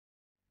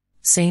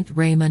Saint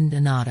Raymond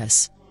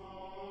Nonnatus.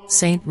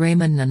 Saint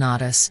Raymond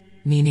Nonnatus,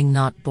 meaning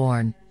not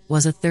born,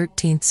 was a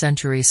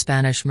 13th-century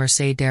Spanish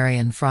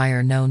Mercedarian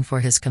friar known for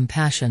his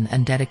compassion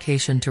and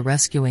dedication to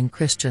rescuing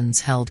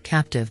Christians held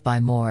captive by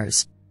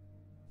Moors.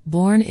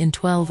 Born in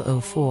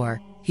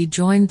 1204, he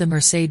joined the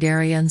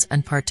Mercedarians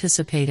and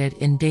participated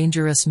in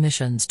dangerous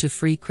missions to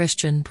free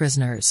Christian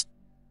prisoners.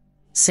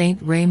 Saint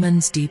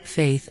Raymond's deep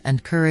faith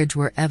and courage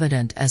were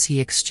evident as he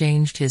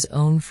exchanged his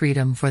own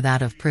freedom for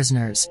that of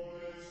prisoners.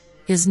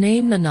 His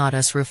name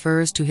Nonnatus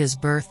refers to his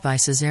birth by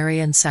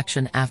caesarean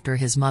section after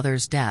his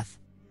mother's death.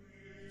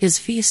 His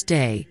feast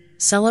day,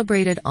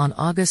 celebrated on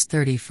August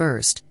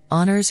 31st,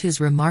 honors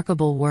his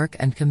remarkable work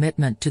and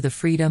commitment to the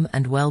freedom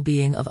and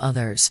well-being of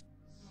others.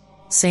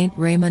 Saint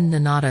Raymond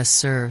Nonnatus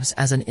serves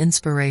as an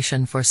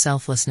inspiration for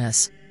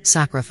selflessness,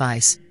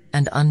 sacrifice,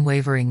 and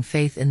unwavering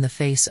faith in the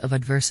face of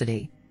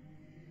adversity.